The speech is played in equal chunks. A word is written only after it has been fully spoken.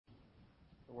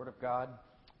The Word of God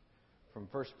from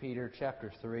 1 Peter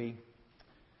chapter 3,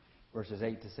 verses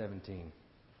 8 to 17.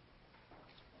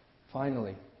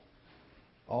 Finally,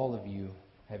 all of you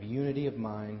have unity of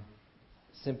mind,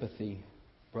 sympathy,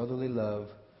 brotherly love,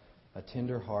 a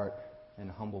tender heart, and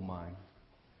a humble mind.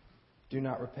 Do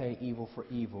not repay evil for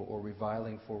evil or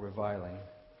reviling for reviling,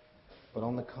 but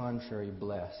on the contrary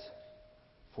bless,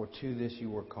 for to this you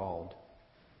were called,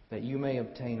 that you may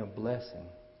obtain a blessing.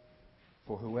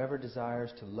 For whoever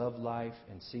desires to love life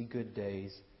and see good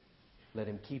days, let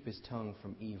him keep his tongue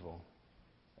from evil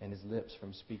and his lips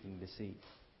from speaking deceit.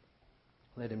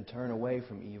 Let him turn away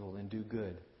from evil and do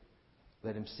good.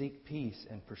 Let him seek peace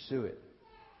and pursue it.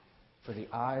 For the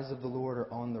eyes of the Lord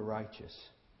are on the righteous,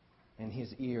 and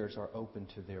His ears are open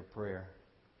to their prayer.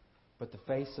 But the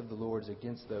face of the Lord is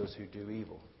against those who do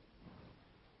evil.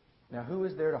 Now who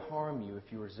is there to harm you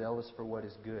if you are zealous for what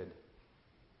is good?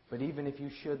 But even if you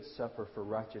should suffer for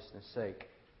righteousness' sake,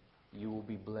 you will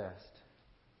be blessed.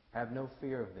 Have no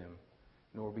fear of them,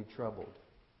 nor be troubled.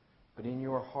 But in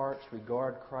your hearts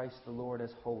regard Christ the Lord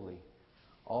as holy,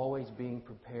 always being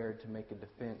prepared to make a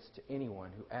defense to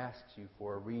anyone who asks you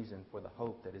for a reason for the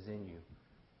hope that is in you.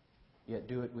 Yet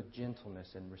do it with gentleness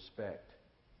and respect,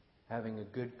 having a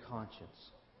good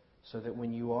conscience, so that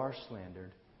when you are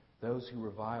slandered, those who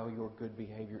revile your good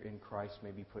behavior in Christ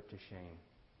may be put to shame.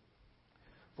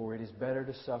 For it is better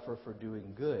to suffer for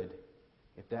doing good,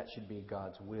 if that should be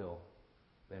God's will,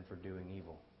 than for doing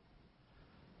evil.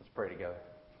 Let's pray together.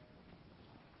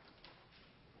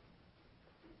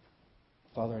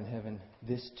 Father in heaven,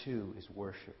 this too is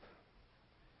worship.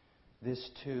 This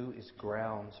too is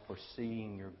grounds for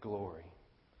seeing your glory.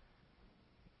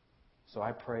 So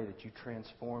I pray that you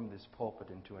transform this pulpit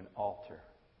into an altar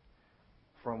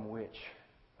from which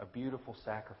a beautiful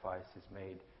sacrifice is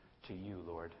made to you,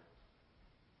 Lord.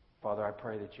 Father, I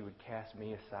pray that you would cast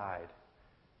me aside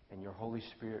and your Holy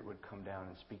Spirit would come down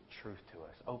and speak truth to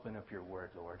us. Open up your word,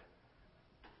 Lord.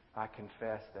 I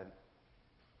confess that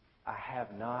I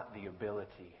have not the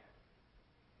ability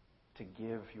to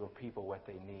give your people what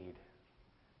they need.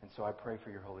 And so I pray for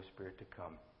your Holy Spirit to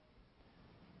come.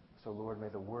 So, Lord, may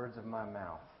the words of my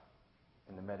mouth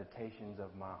and the meditations of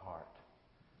my heart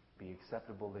be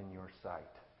acceptable in your sight.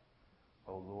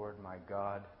 O Lord, my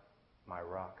God, my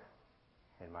rock,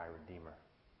 and my Redeemer.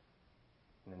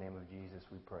 In the name of Jesus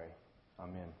we pray.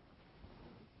 Amen.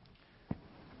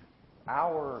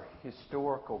 Our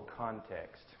historical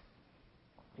context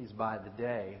is by the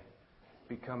day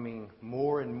becoming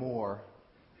more and more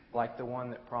like the one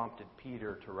that prompted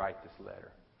Peter to write this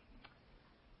letter.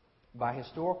 By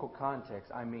historical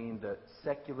context, I mean the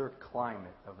secular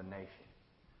climate of a nation.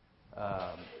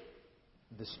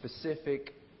 The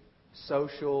specific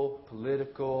social,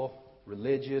 political,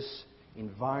 religious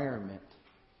environment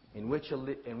in which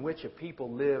a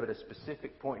people live at a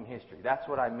specific point in history. That's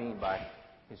what I mean by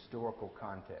historical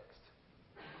context.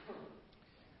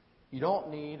 You don't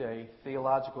need a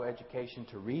theological education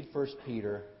to read 1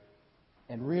 Peter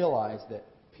and realize that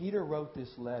Peter wrote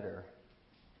this letter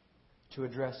to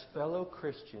address fellow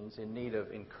Christians in need of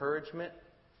encouragement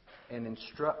and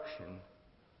instruction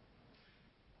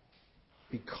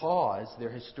because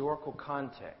their historical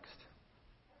context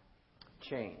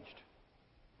changed.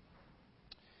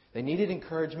 They needed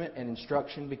encouragement and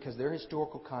instruction because their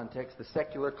historical context, the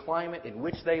secular climate in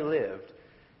which they lived,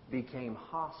 became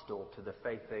hostile to the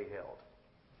faith they held.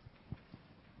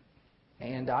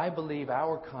 And I believe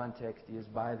our context is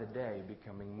by the day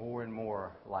becoming more and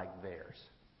more like theirs.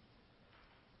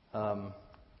 On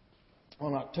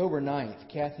October 9th,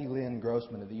 Kathy Lynn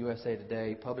Grossman of the USA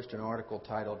Today published an article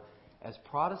titled, "As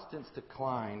Protestants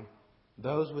Decline,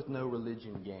 Those with No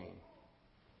Religion Gain."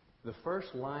 The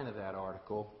first line of that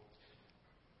article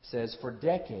says, "For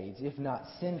decades, if not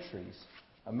centuries,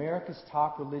 America's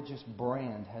top religious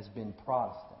brand has been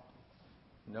Protestant.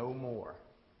 No more."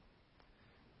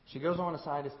 She goes on to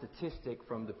cite a statistic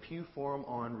from the Pew Forum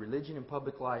on Religion and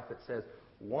Public Life that says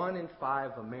 1 in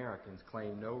 5 Americans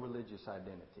claim no religious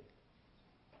identity.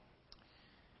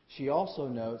 She also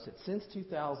notes that since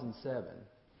 2007,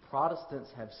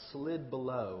 Protestants have slid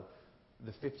below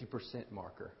the 50%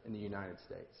 marker in the United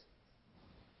States.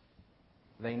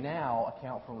 They now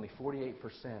account for only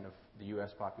 48% of the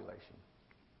U.S. population.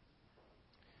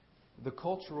 The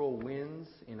cultural winds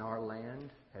in our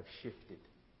land have shifted.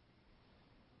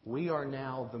 We are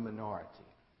now the minority,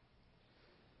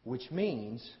 which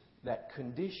means that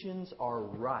conditions are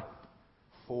ripe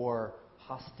for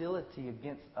hostility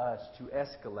against us to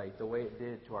escalate the way it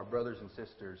did to our brothers and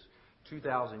sisters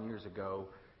 2,000 years ago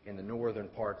in the northern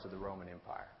parts of the Roman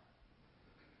Empire.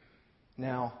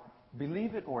 Now,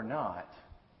 believe it or not,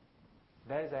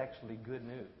 that is actually good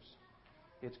news.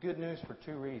 It's good news for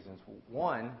two reasons.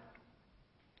 One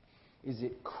is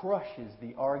it crushes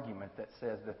the argument that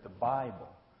says that the Bible,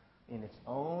 in its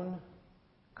own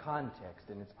context,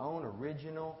 in its own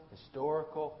original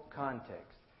historical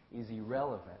context, is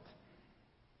irrelevant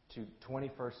to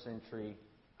 21st century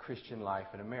Christian life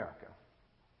in America.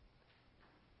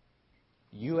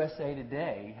 USA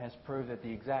Today has proved that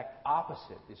the exact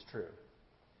opposite is true.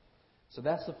 So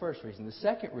that's the first reason. The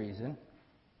second reason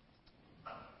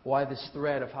why this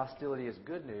thread of hostility is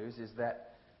good news is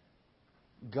that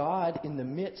God, in the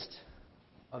midst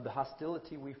of the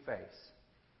hostility we face,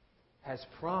 has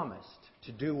promised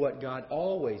to do what God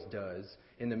always does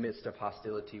in the midst of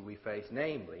hostility we face,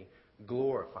 namely,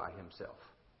 glorify Himself.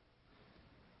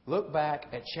 Look back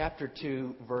at chapter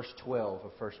 2, verse 12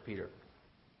 of 1 Peter.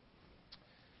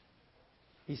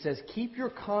 He says, "Keep your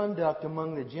conduct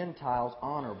among the Gentiles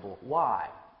honorable." Why?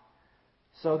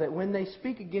 "So that when they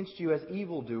speak against you as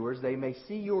evildoers, they may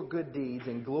see your good deeds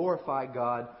and glorify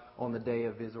God on the day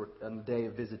of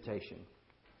visitation."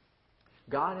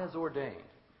 God has ordained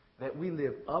that we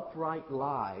live upright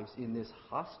lives in this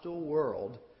hostile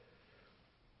world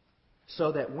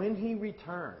so that when He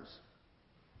returns,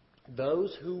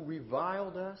 those who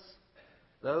reviled us,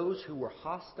 those who were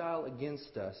hostile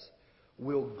against us,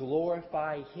 will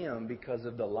glorify Him because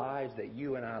of the lives that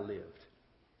you and I lived.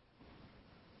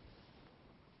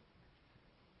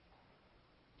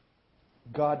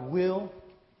 God will,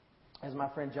 as my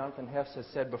friend Jonathan Hefts has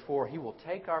said before, He will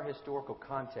take our historical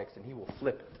context and He will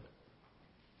flip it.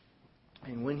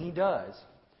 And when He does,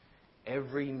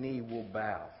 every knee will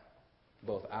bow,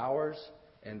 both ours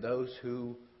and those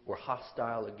who were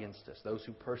hostile against us, those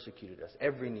who persecuted us.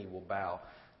 Every knee will bow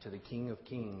to the King of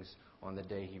Kings on the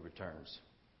day He returns.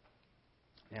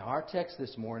 Now, our text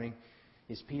this morning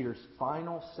is Peter's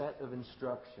final set of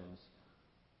instructions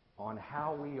on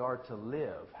how we are to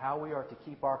live, how we are to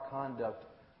keep our conduct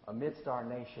amidst our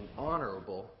nation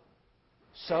honorable,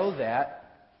 so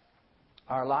that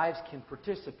our lives can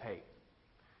participate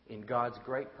in God's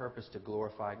great purpose to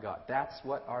glorify God. That's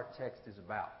what our text is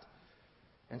about.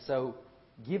 And so,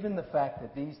 given the fact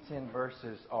that these 10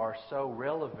 verses are so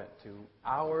relevant to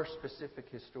our specific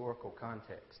historical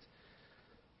context,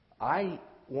 I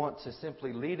want to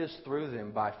simply lead us through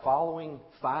them by following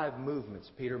 5 movements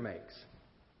Peter makes.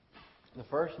 The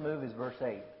first move is verse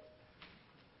 8.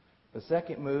 The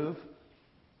second move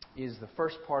is the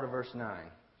first part of verse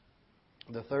 9.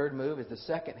 The third move is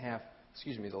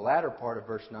the latter part of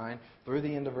verse 9 through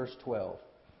the end of verse 12.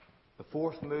 The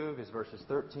fourth move is verses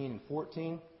 13 and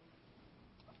 14.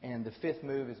 And the fifth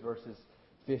move is verses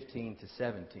 15 to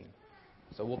 17.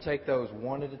 So we'll take those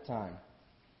one at a time.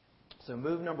 So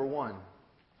move number 1,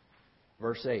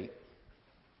 verse 8.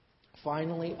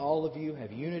 "Finally, all of you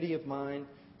have unity of mind,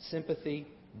 sympathy,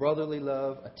 brotherly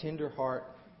love, a tender heart,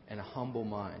 and a humble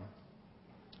mind."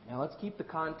 Now let's keep the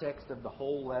context of the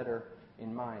whole letter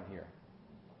in mind here.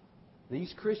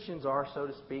 These Christians are, so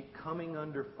to speak, coming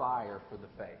under fire for the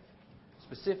faith,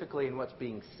 specifically in what's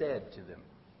being said to them.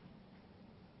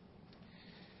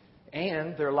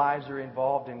 And their lives are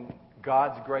involved in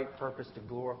God's great purpose to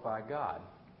glorify God.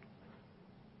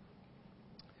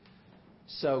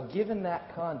 So, given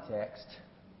that context,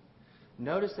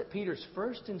 notice that Peter's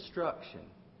first instruction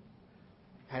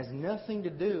has nothing to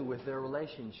do with their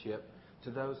relationship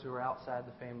to those who are outside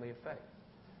the family of faith.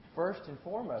 First and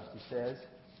foremost, he says,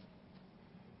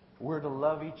 we're to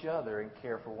love each other and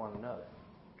care for one another.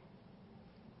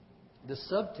 The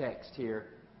subtext here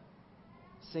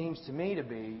seems to me to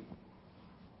be,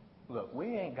 look,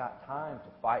 we ain't got time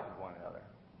to fight with one another.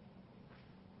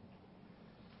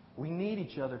 We need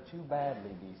each other too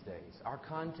badly these days. Our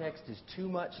context is too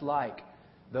much like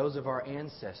those of our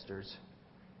ancestors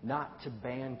not to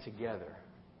band together.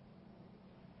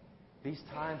 These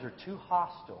times are too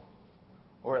hostile,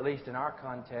 or at least in our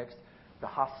context, the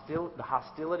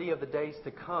hostility of the days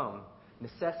to come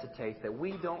necessitates that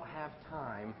we don't have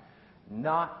time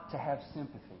not to have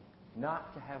sympathy,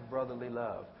 not to have brotherly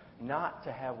love, not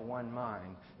to have one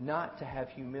mind, not to have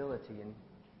humility and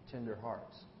tender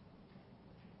hearts.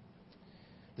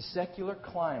 The secular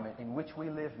climate in which we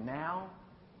live now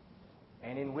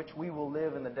and in which we will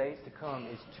live in the days to come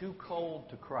is too cold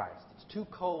to Christ. It's too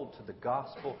cold to the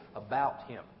gospel about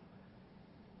Him.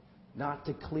 Not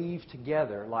to cleave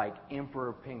together like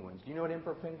emperor penguins. Do you know what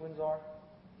emperor penguins are?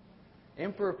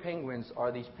 Emperor penguins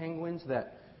are these penguins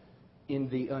that in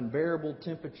the unbearable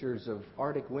temperatures of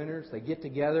Arctic winters, they get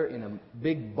together in a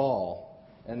big ball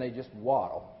and they just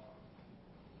waddle.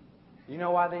 You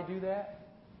know why they do that?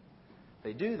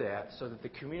 They do that so that the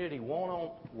community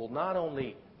will not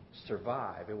only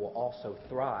survive, it will also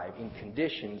thrive in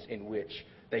conditions in which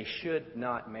they should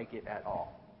not make it at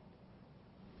all.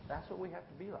 That's what we have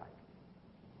to be like.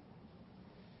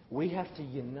 We have to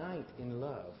unite in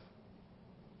love.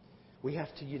 We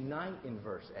have to unite in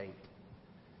verse 8.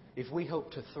 If we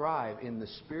hope to thrive in the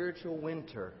spiritual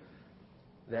winter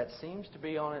that seems to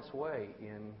be on its way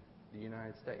in the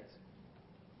United States.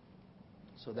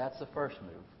 So that's the first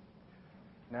move.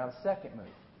 Now the second move.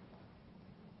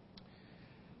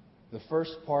 The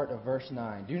first part of verse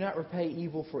 9. Do not repay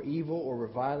evil for evil or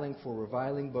reviling for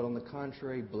reviling, but on the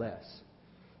contrary, bless.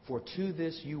 For to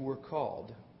this you were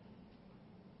called.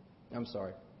 I'm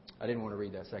sorry. I didn't want to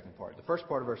read that second part. The first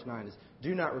part of verse 9 is,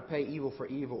 do not repay evil for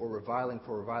evil or reviling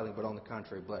for reviling, but on the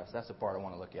contrary, bless. That's the part I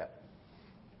want to look at.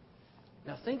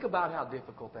 Now think about how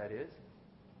difficult that is.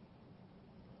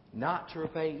 Not to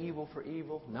repay evil for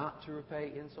evil, not to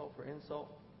repay insult for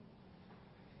insult.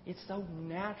 It's so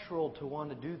natural to want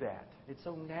to do that. It's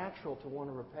so natural to want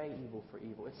to repay evil for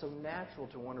evil. It's so natural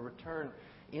to want to return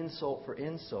insult for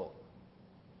insult.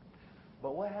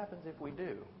 But what happens if we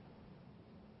do?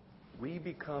 We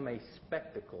become a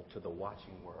spectacle to the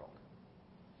watching world.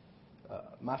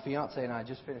 My fiance and I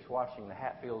just finished watching The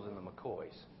Hatfields and the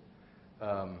McCoys.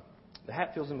 The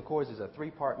Hatfields and McCoys is a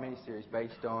 3-part miniseries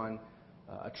based on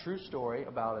a true story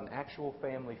about an actual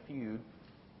family feud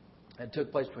that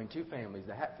took place between two families,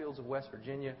 the Hatfields of West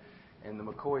Virginia and the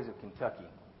McCoys of Kentucky.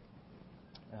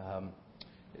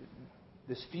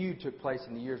 This feud took place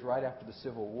in the years right after the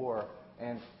Civil War,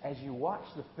 and as you watch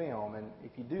the film, and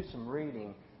if you do some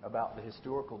reading about the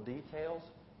historical details,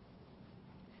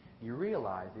 you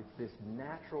realize it's this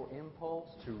natural impulse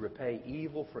to repay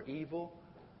evil for evil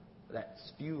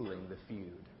that's fueling the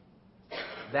feud.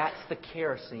 That's the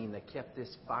kerosene that kept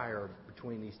this fire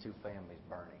between these two families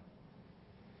burning.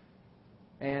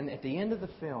 And at the end of the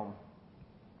film,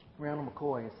 Randall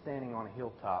McCoy is standing on a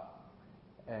hilltop,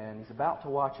 and he's about to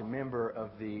watch a member of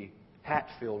the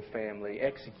Hatfield family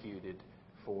executed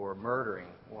for murdering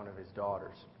one of his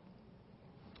daughters.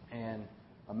 And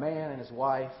a man and his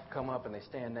wife come up and they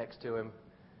stand next to him,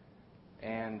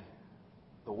 and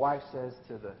the wife says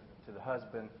to the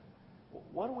husband,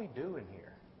 "What are we doing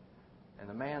here?" And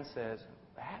the man says,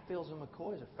 "The Hatfields and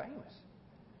McCoys are famous."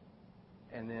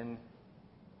 And then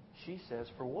she says,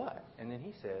 "For what?" And then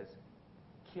he says,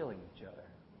 "Killing each other."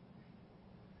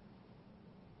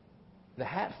 The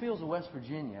Hatfields of West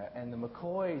Virginia and the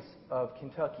McCoys of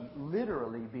Kentucky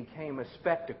literally became a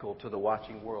spectacle to the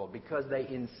watching world because they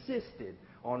insisted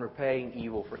on repaying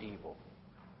evil for evil.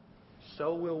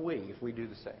 So will we if we do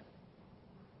the same.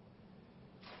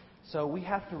 So we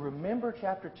have to remember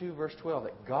chapter 2, verse 12,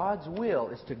 that God's will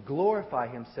is to glorify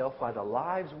Himself by the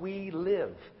lives we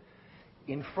live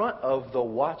in front of the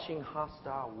watching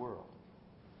hostile world.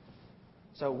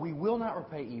 So we will not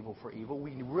repay evil for evil.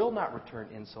 We will not return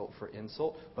insult for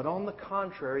insult. But on the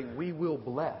contrary, we will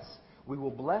bless. We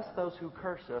will bless those who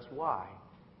curse us. Why?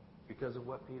 Because of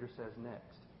what Peter says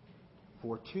next.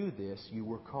 For to this you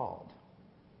were called.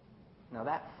 Now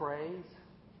that phrase,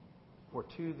 for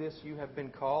to this you have been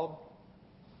called,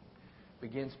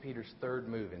 begins Peter's third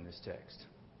move in this text.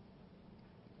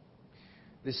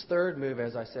 This third move,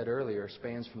 as I said earlier,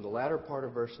 spans from the latter part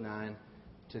of verse 9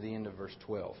 to the end of verse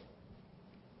 12.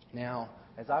 Now,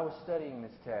 as I was studying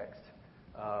this text,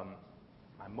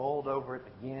 I mulled over it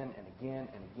again and again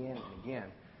and again and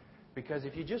again. Because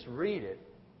if you just read it,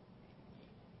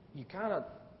 you kind of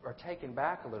are taken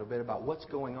back a little bit about what's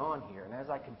going on here. And as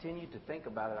I continued to think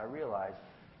about it, I realized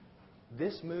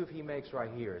this move he makes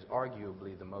right here is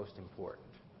arguably the most important.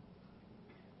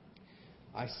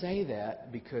 I say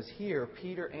that because here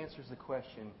Peter answers the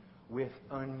question with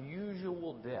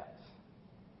unusual depth.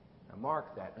 Now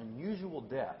mark that, unusual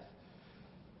depth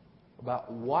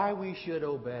about why we should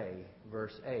obey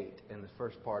verse 8 in the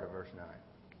first part of verse 9.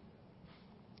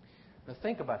 Now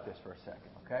think about this for a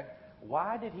second, okay?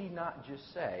 Why did he not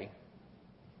just say,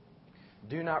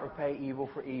 do not repay evil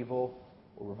for evil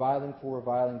or reviling for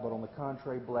reviling, but on the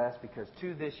contrary bless, because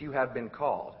to this you have been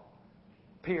called.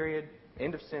 Period.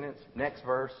 End of sentence. Next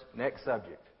verse. Next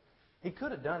subject. He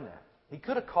could have done that. He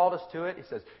could have called us to it. He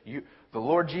says, the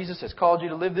Lord Jesus has called you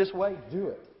to live this way. Do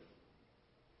it.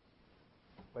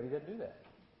 But He didn't do that.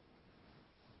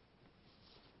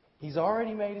 He's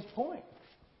already made His point.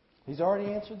 He's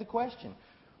already answered the question.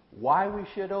 Why we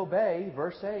should obey,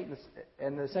 verse 8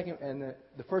 and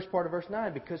the first part of verse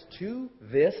 9, because to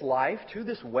this life, to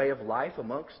this way of life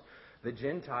amongst the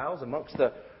Gentiles, amongst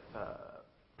the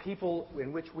people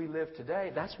in which we live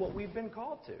today, that's what we've been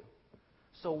called to.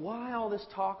 So why all this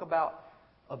talk about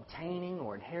obtaining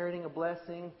or inheriting a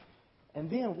blessing And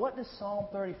then what does Psalm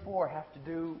 34 have to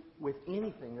do with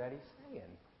anything that he's saying?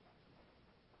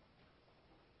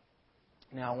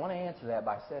 Now, I want to answer that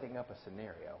by setting up a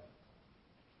scenario.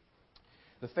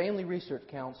 The Family Research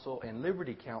Council and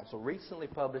Liberty Council recently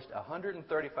published a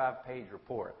 135-page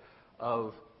report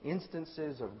of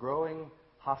instances of growing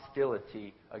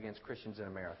hostility against Christians in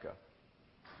America.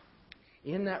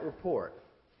 In that report,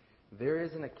 there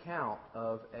is an account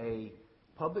of a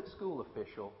public school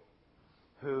official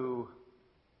who,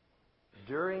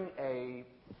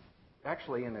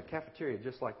 actually in a cafeteria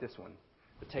just like this one,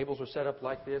 the tables were set up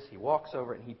like this. He walks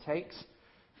over and he takes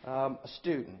a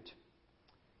student,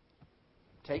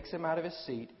 takes him out of his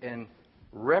seat, and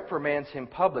reprimands him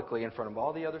publicly in front of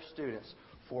all the other students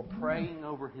for praying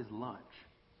over his lunch.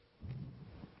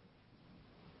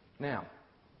 Now,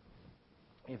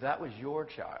 if that was your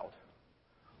child,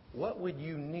 what would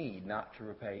you need not to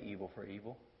repay evil for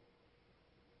evil?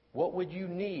 What would you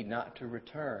need not to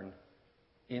return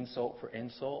insult for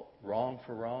insult, wrong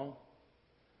for wrong?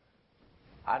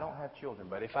 I don't have children,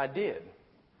 but if I did,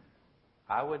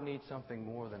 I would need something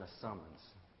more than a summons.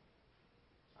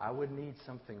 I would need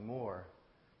something more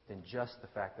than just the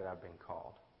fact that I've been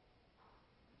called.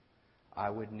 I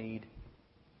would need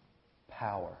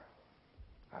power.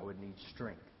 I would need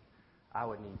strength. I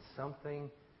would need something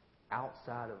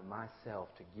outside of myself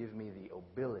to give me the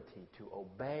ability to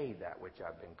obey that which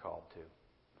I've been called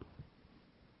to.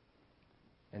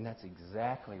 And that's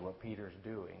exactly what Peter's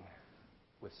doing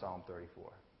with Psalm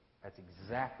 34. That's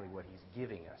exactly what he's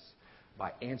giving us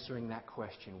by answering that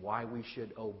question, why we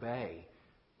should obey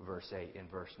verse 8 and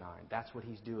verse 9. That's what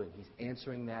he's doing. He's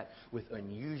answering that with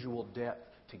unusual depth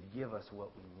to give us what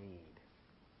we need.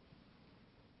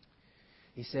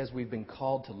 He says we've been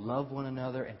called to love one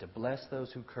another and to bless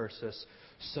those who curse us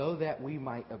so that we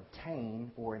might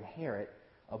obtain or inherit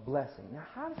a blessing. Now,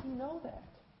 how does he know that?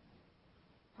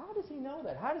 How does he know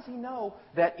that? How does he know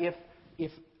that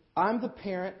if I'm the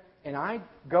parent and I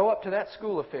go up to that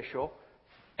school official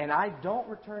and I don't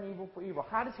return evil for evil,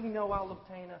 how does he know I'll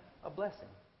obtain a blessing?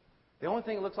 The only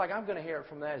thing it looks like I'm going to inherit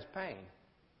from that is pain.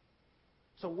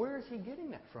 So where is he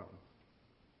getting that from?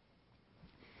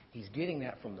 He's getting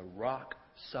that from the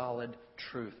rock-solid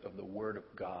truth of the Word of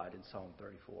God in Psalm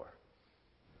 34.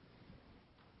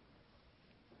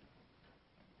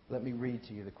 Let me read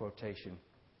to you the quotation.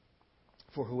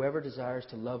 For whoever desires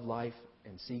to love life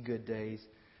and see good days,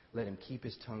 let him keep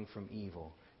his tongue from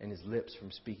evil and his lips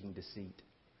from speaking deceit.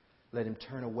 Let him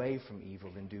turn away from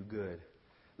evil and do good.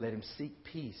 Let him seek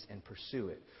peace and pursue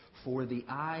it. For the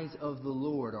eyes of the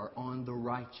Lord are on the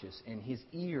righteous, and his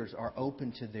ears are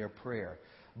open to their prayer.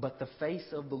 But the face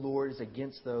of the Lord is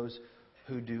against those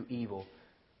who do evil.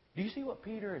 Do you see what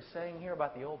Peter is saying here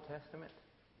about the Old Testament?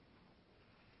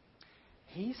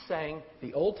 He's saying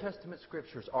the Old Testament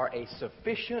Scriptures are a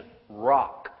sufficient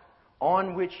rock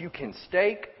on which you can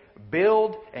stake,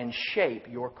 build, and shape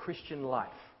your Christian life.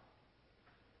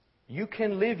 You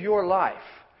can live your life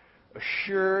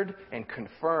assured and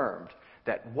confirmed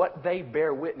that what they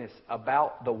bear witness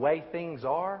about the way things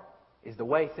are is the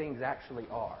way things actually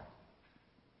are.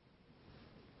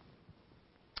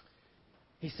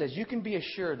 He says you can be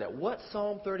assured that what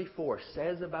Psalm 34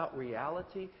 says about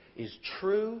reality is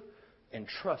true and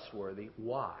trustworthy.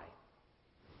 Why?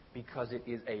 Because it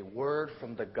is a word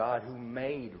from the God who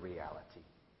made reality.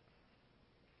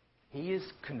 He is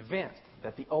convinced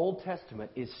that the Old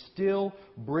Testament is still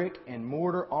brick and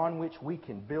mortar on which we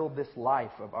can build this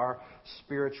life of our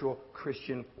spiritual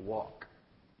Christian walk.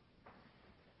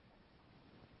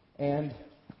 And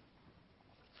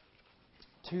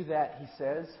to that he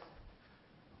says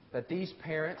that these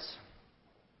parents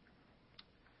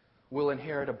will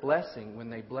inherit a blessing when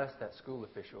they bless that school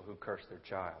official who cursed their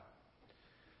child.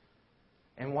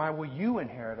 And why will you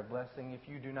inherit a blessing if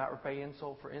you do not repay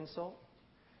insult for insult?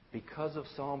 Because of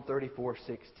Psalm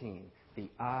 34:16, the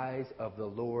eyes of the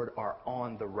Lord are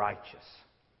on the righteous.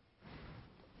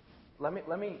 Let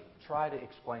me try to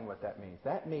explain what that means.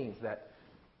 That means that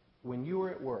when you are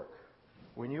at work,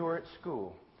 when you are at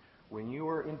school, when you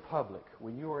are in public,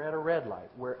 when you are at a red light,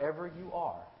 wherever you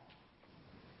are,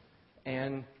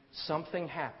 and something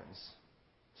happens,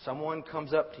 someone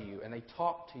comes up to you and they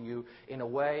talk to you in a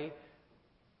way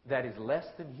that is less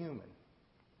than human,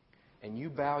 and you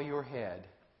bow your head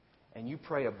and you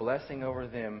pray a blessing over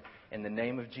them in the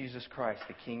name of Jesus Christ,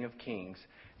 the King of Kings,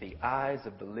 the eyes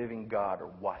of the living God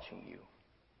are watching you.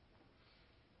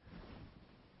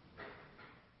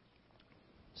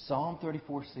 Psalm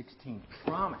 34:16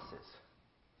 promises.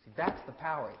 See, that's the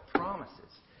power. It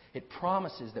promises. It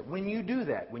promises that when you do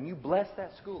that, when you bless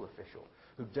that school official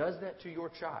who does that to your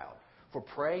child for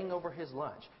praying over his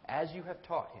lunch, as you have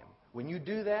taught him, When you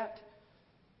do that,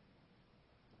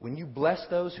 when you bless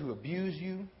those who abuse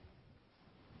you,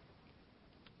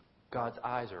 God's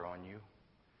eyes are on you,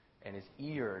 and His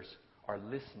ears are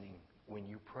listening when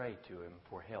you pray to Him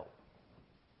for help.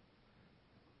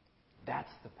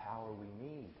 That's the power we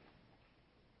need.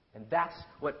 And that's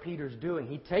what Peter's doing.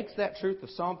 He takes that truth of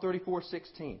Psalm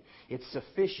 34:16. It's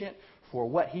sufficient for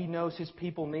what he knows his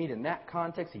people need in that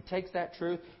context. He takes that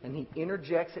truth and he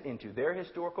interjects it into their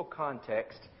historical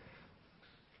context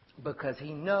because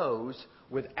he knows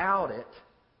without it,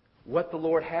 what the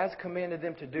Lord has commanded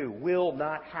them to do will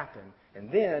not happen.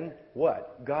 And then,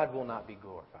 what? God will not be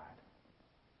glorified.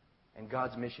 And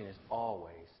God's mission is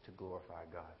always to glorify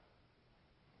God.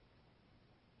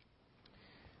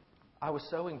 I was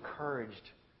so encouraged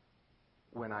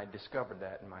when I discovered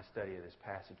that in my study of this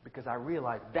passage because I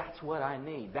realized that's what I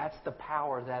need. That's the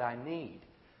power that I need.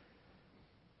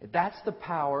 That's the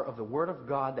power of the Word of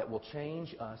God that will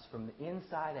change us from the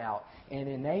inside out and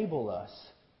enable us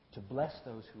to bless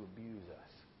those who abuse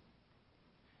us.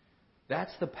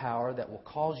 That's the power that will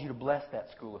cause you to bless that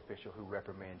school official who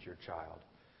reprimands your child.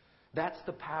 That's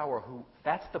the power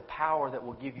that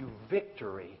will give you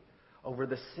victory over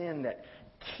the sin that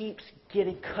keeps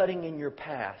cutting in your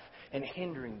path and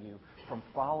hindering you from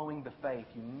following the faith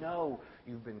you know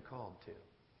you've been called to.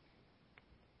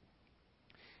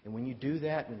 And when you do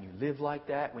that, when you live like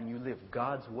that, when you live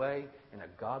God's way in a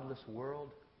godless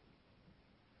world,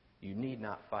 you need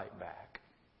not fight back.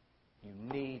 You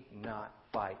need not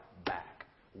fight back.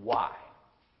 Why?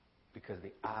 Because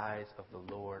the eyes of the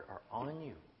Lord are on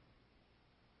you.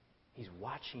 He's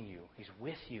watching you. He's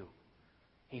with you.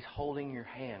 He's holding your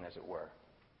hand, as it were.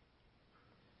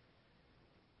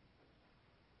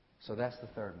 So that's the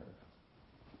third move.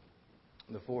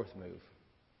 The fourth move.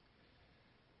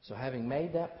 So having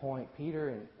made that point, Peter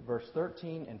in verse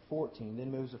 13 and 14 then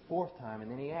moves a fourth time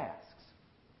and then he asks,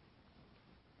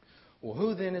 well,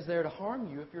 who then is there to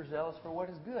harm you if you're zealous for what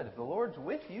is good? If the Lord's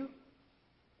with you,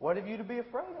 what have you to be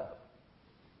afraid of?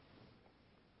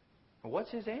 And what's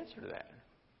his answer to that?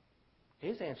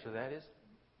 His answer to that is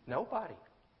nobody.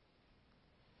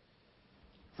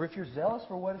 For if you're zealous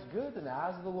for what is good, then the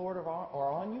eyes of the Lord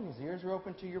are on you. His ears are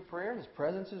open to your prayer. His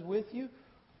presence is with you.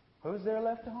 Who's there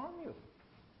left to harm you?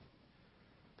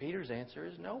 Peter's answer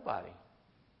is nobody.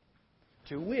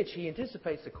 To which he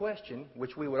anticipates the question,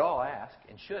 which we would all ask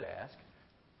and should ask,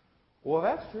 well,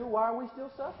 if that's true, why are we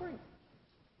still suffering?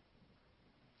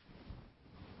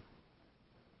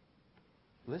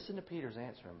 Listen to Peter's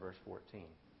answer in verse 14.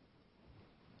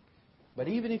 But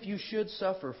even if you should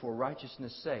suffer for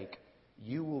righteousness' sake,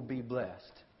 you will be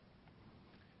blessed.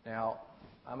 Now,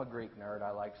 I'm a Greek nerd.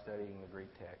 I like studying the Greek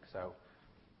text. So,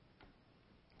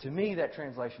 to me, that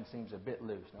translation seems a bit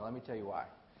loose. Now, let me tell you why.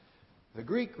 The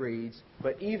Greek reads,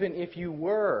 but even if you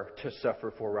were to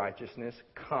suffer for righteousness,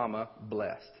 comma,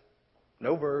 blessed.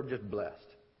 No verb, just blessed.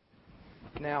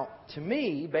 Now, to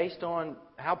me, based on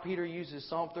how Peter uses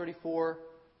Psalm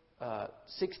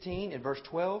 34:16 in verse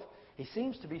 12, he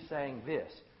seems to be saying this.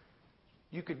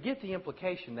 You could get the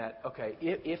implication that, okay,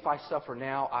 if I suffer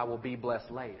now, I will be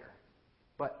blessed later.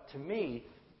 But to me,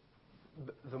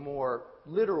 the more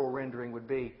literal rendering would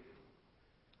be,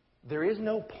 there is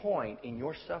no point in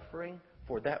your suffering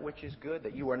for that which is good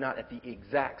that you are not at the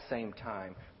exact same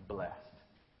time blessed.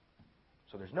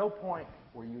 So there's no point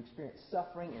where you experience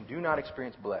suffering and do not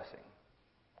experience blessing.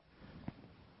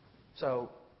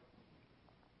 So,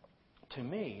 to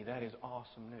me, that is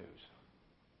awesome news.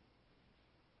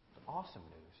 It's awesome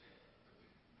news.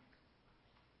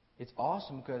 It's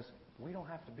awesome because we don't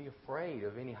have to be afraid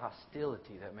of any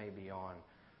hostility that may be on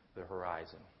the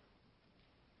horizon.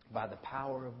 By the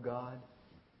power of God,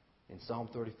 in Psalm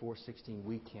 34:16,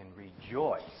 we can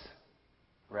rejoice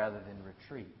rather than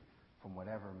retreat from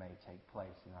whatever may take place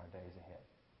in our days ahead.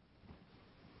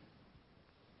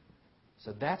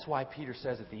 So that's why Peter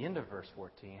says at the end of verse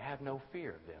 14, have no fear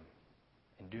of them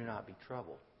and do not be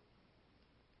troubled.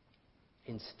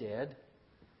 Instead,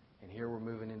 and here we're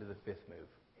moving into the fifth move.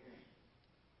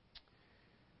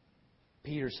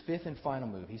 Peter's fifth and final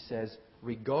move, he says,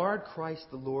 regard Christ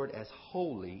the Lord as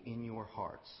holy in your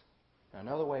hearts. Now,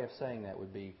 another way of saying that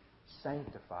would be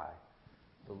sanctify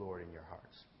the Lord in your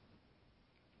hearts.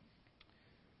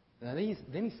 Now,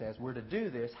 then he says, we're to do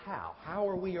this how? How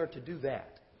are we to do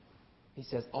that? He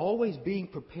says, always being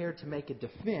prepared to make a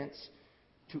defense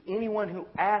to anyone who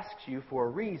asks you for a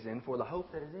reason for the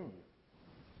hope that is in you.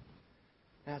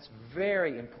 Now, it's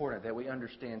very important that we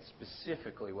understand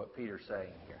specifically what Peter's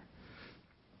saying here.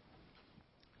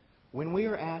 When we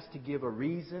are asked to give a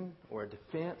reason or a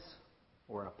defense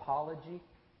or an apology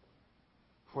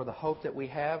for the hope that we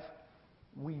have,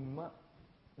 we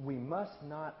we must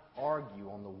not argue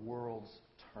on the world's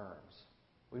terms.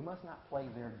 We must not play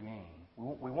their game.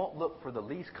 We won't look for the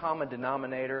least common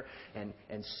denominator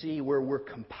and see where we're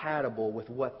compatible with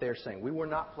what they're saying. We will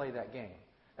not play that game.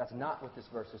 That's not what this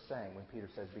verse is saying when Peter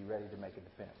says, be ready to make a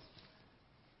defense.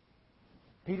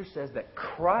 Peter says that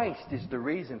Christ is the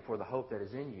reason for the hope that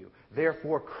is in you.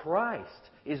 Therefore, Christ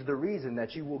is the reason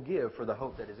that you will give for the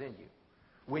hope that is in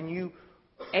you.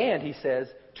 And he says,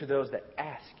 to those that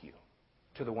ask you,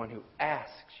 to the one who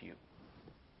asks you.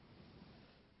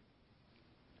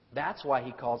 That's why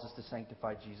he calls us to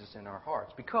sanctify Jesus in our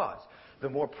hearts. Because the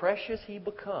more precious he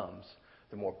becomes,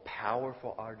 the more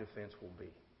powerful our defense will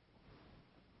be.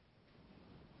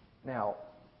 Now,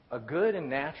 a good and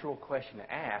natural question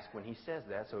to ask when he says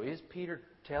that, so is Peter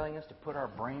telling us to put our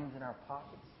brains in our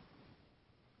pockets?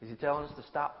 Is he telling us to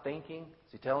stop thinking?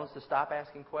 Is he telling us to stop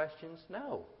asking questions?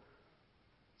 No.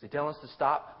 Is he telling us to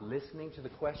stop listening to the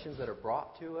questions that are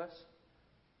brought to us?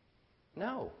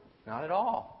 No, not at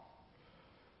all.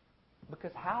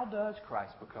 Because how does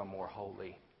Christ become more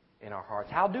holy in our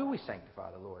hearts? How do we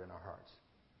sanctify the Lord in our hearts?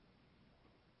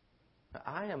 Now,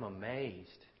 I am amazed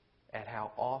at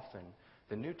how often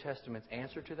the New Testament's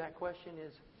answer to that question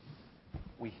is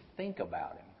we think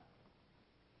about Him.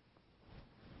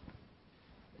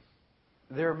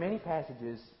 There are many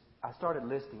passages. I started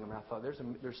listing them, and I thought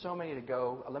there's so many to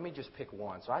go. Let me just pick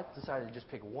one. So I decided to just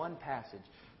pick one passage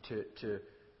to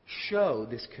show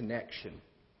this connection.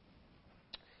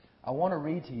 I want to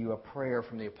read to you a prayer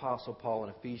from the Apostle Paul in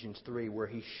Ephesians 3 where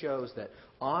he shows that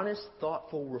honest,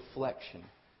 thoughtful reflection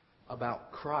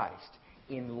about Christ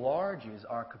enlarges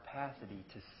our capacity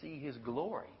to see His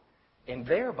glory and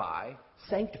thereby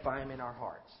sanctify Him in our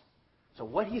hearts. So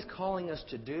what he's calling us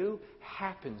to do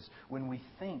happens when we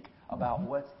think about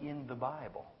what's in the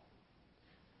Bible.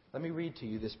 Let me read to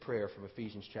you this prayer from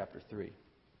Ephesians chapter 3.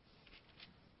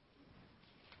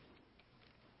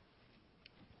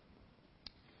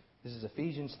 This is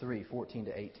Ephesians 3, 14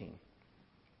 to 18.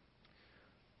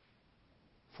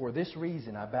 For this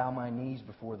reason I bow my knees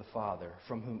before the Father,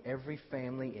 from whom every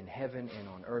family in heaven and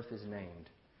on earth is named,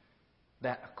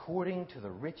 that according to the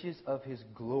riches of His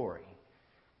glory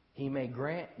He may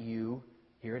grant you,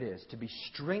 here it is, to be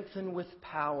strengthened with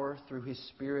power through His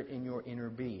Spirit in your inner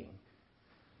being.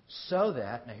 So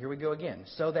that, now here we go again,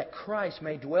 so that Christ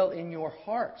may dwell in your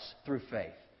hearts through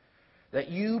faith. That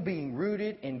you, being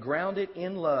rooted and grounded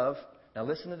in love, now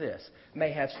listen to this,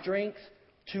 may have strength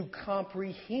to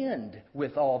comprehend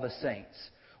with all the saints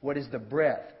what is the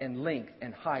breadth and length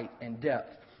and height and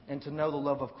depth, and to know the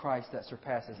love of Christ that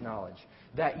surpasses knowledge,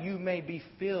 that you may be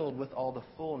filled with all the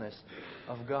fullness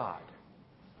of God.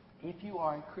 If you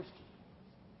are a Christian,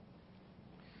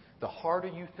 the harder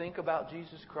you think about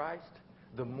Jesus Christ,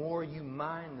 the more you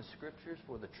mine the Scriptures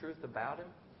for the truth about Him,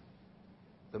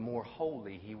 the more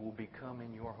holy He will become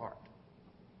in your heart.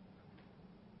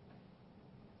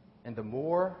 And the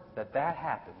more that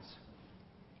happens,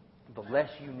 the less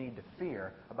you need to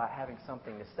fear about having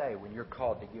something to say when you're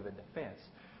called to give a defense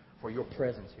for your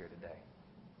presence here today.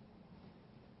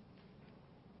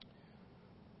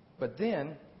 But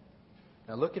then,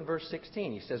 now look in verse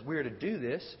 16. He says we are to do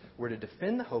this. We're to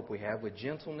defend the hope we have with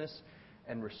gentleness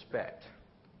and respect,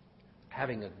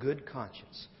 having a good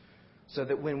conscience, so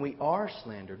that when we are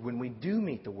slandered, when we do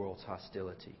meet the world's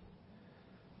hostility,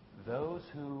 those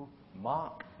who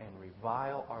mock and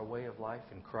revile our way of life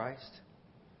in Christ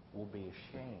will be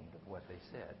ashamed of what they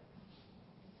said.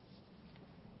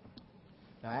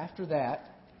 Now after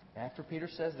that, after Peter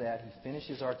says that, he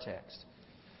finishes our text.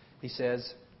 He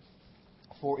says,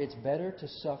 for it's better to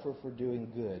suffer for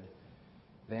doing good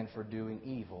than for doing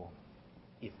evil,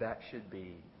 if that should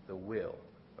be the will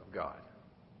of God.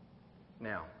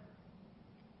 Now,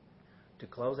 to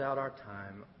close out our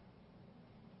time,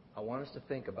 I want us to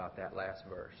think about that last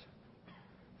verse.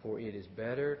 For it is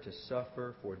better to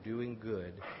suffer for doing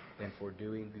good than for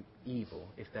doing evil,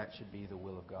 if that should be the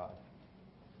will of God.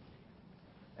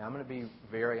 Now, I'm going to be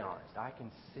very honest. I can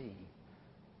see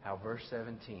how verse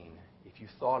 17, if you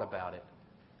thought about it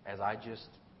as I just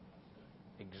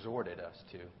exhorted us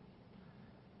to,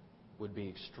 would be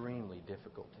extremely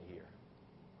difficult to hear.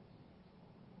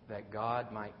 That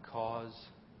God might cause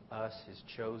us, His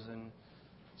chosen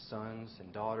sons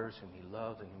and daughters whom He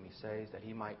loves and whom He saves, that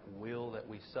He might will that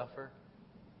we suffer.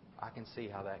 I can see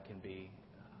how that can be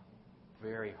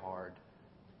very hard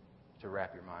to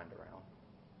wrap your mind around.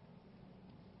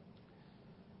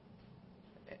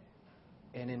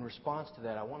 And in response to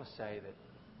that, I want to say that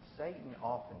Satan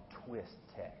often twists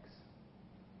text.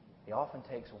 He often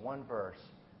takes one verse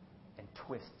and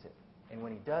twists it. And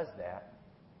when he does that,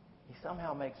 he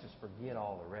somehow makes us forget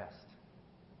all the rest.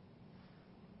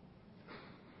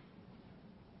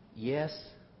 Yes,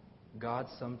 God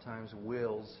sometimes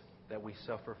wills that we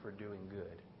suffer for doing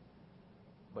good.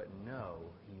 But no,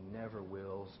 He never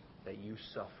wills that you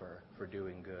suffer for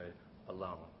doing good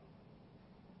alone.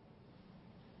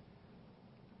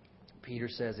 Peter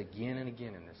says again and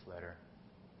again in this letter,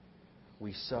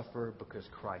 we suffer because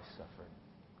Christ suffered.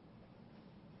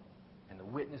 And the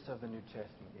witness of the New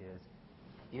Testament is,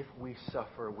 if we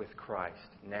suffer with Christ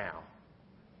now,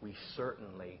 we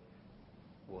certainly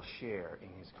will share in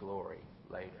His glory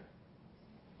later.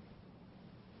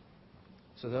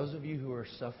 So those of you who are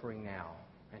suffering now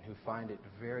and who find it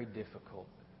very difficult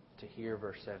to hear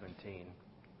verse 17,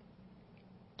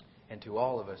 and to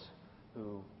all of us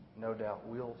who no doubt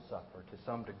will suffer to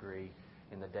some degree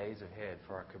in the days ahead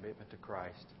for our commitment to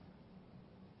Christ,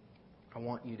 I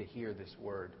want you to hear this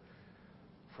word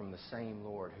from the same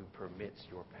Lord who permits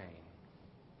your pain.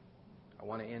 I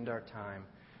want to end our time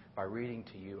by reading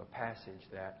to you a passage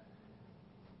that,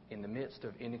 in the midst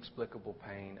of inexplicable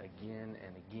pain again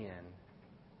and again,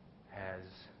 has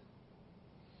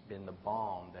been the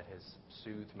balm that has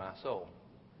soothed my soul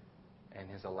and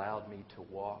has allowed me to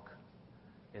walk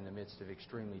in the midst of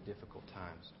extremely difficult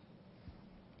times.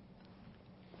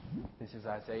 This is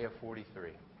Isaiah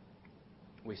 43.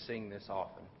 We sing this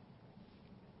often.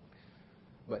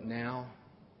 But now,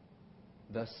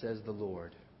 thus says the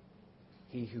Lord,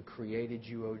 He who created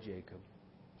you, O Jacob,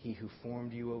 He who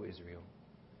formed you, O Israel,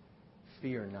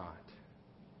 fear not,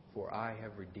 for I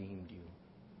have redeemed you.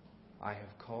 I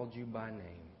have called you by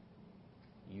name.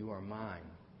 You are mine.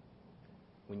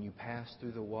 When you pass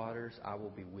through the waters, I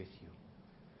will be with you.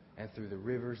 And through the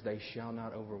rivers, they shall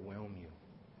not overwhelm you.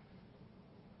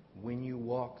 When you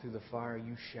walk through the fire,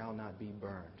 you shall not be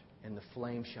burned, and the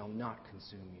flame shall not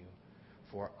consume you.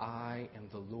 For I am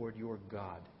the Lord your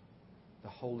God, the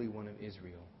Holy One of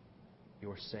Israel,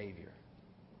 your Savior.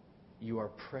 You are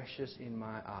precious in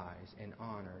my eyes and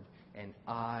honored, and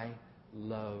I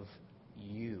love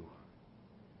you.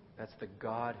 That's the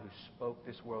God who spoke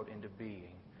this world into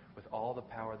being with all the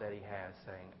power that He has,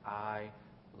 saying, I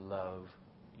love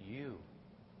you.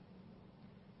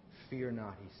 Fear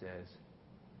not, He says,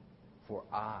 for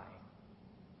I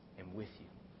am with you.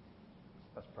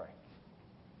 Let's pray.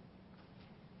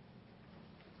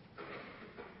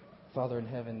 Father in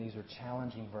heaven, these are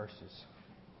challenging verses.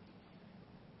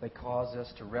 They cause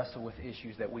us to wrestle with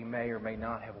issues that we may or may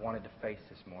not have wanted to face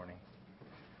this morning.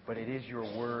 But it is your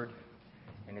word,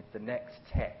 and it's the next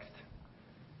text.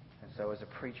 And so as a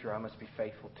preacher, I must be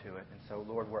faithful to it. And so,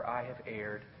 Lord, where I have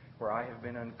erred, where I have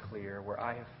been unclear, where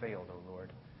I have failed, O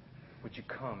Lord, would you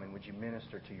come and would you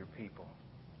minister to your people?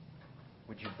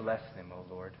 Would you bless them, O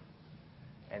Lord?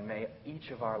 And may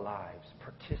each of our lives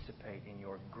participate in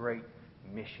your great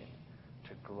mission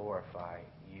to glorify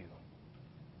you.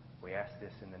 We ask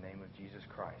this in the name of Jesus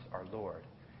Christ, our Lord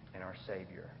and our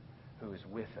Savior, who is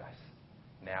with us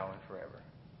now and forever.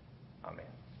 Amen.